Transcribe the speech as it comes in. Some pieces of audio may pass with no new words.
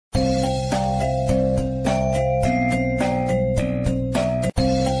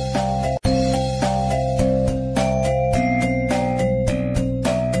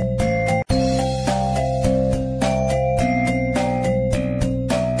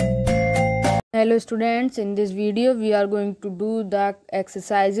Hello students, in this video we are going to do the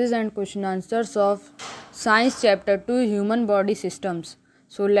exercises and question answers of Science Chapter 2 Human Body Systems.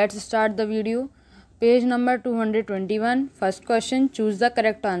 So let's start the video. Page number 221. First question, choose the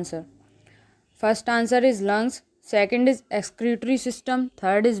correct answer. First answer is lungs, second is excretory system,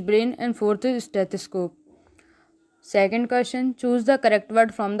 third is brain and fourth is stethoscope. Second question, choose the correct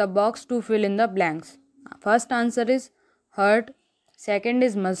word from the box to fill in the blanks. First answer is heart, second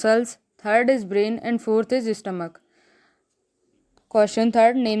is muscles, third is brain and fourth is stomach. Question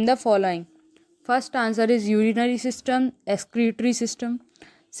third, name the following. First answer is urinary system, excretory system.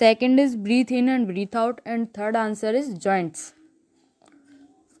 Second is breathe in and breathe out, and third answer is joints.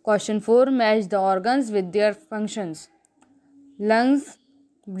 Question 4, match the organs with their functions. Lungs,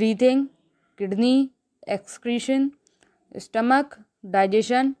 breathing, kidney, excretion, stomach,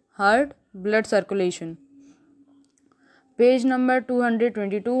 digestion, heart, blood circulation. Page number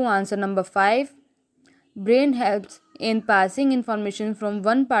 222, answer number 5. Brain helps in passing information from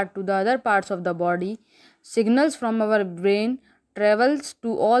one part to the other parts of the body. Signals from our brain travels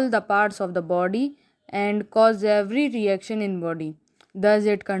to all the parts of the body and cause every reaction in body. Thus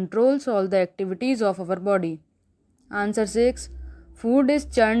it controls all the activities of our body. Answer 6. Food is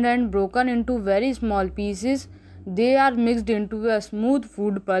churned and broken into very small pieces. They are mixed into a smooth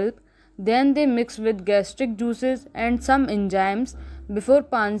food pulp. Then they mix with gastric juices and some enzymes before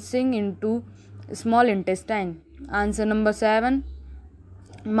passing into small intestine. Answer number 7.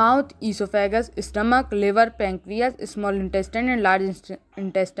 Mouth, esophagus, stomach, liver, pancreas, small intestine and large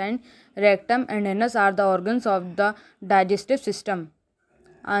intestine, rectum and anus are the organs of the digestive system.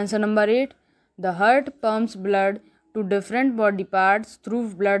 Answer number 8. The heart pumps blood to different body parts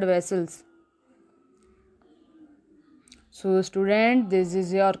through blood vessels. So student, this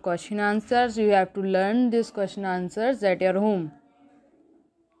is your question answers. You have to learn these question answers at your home.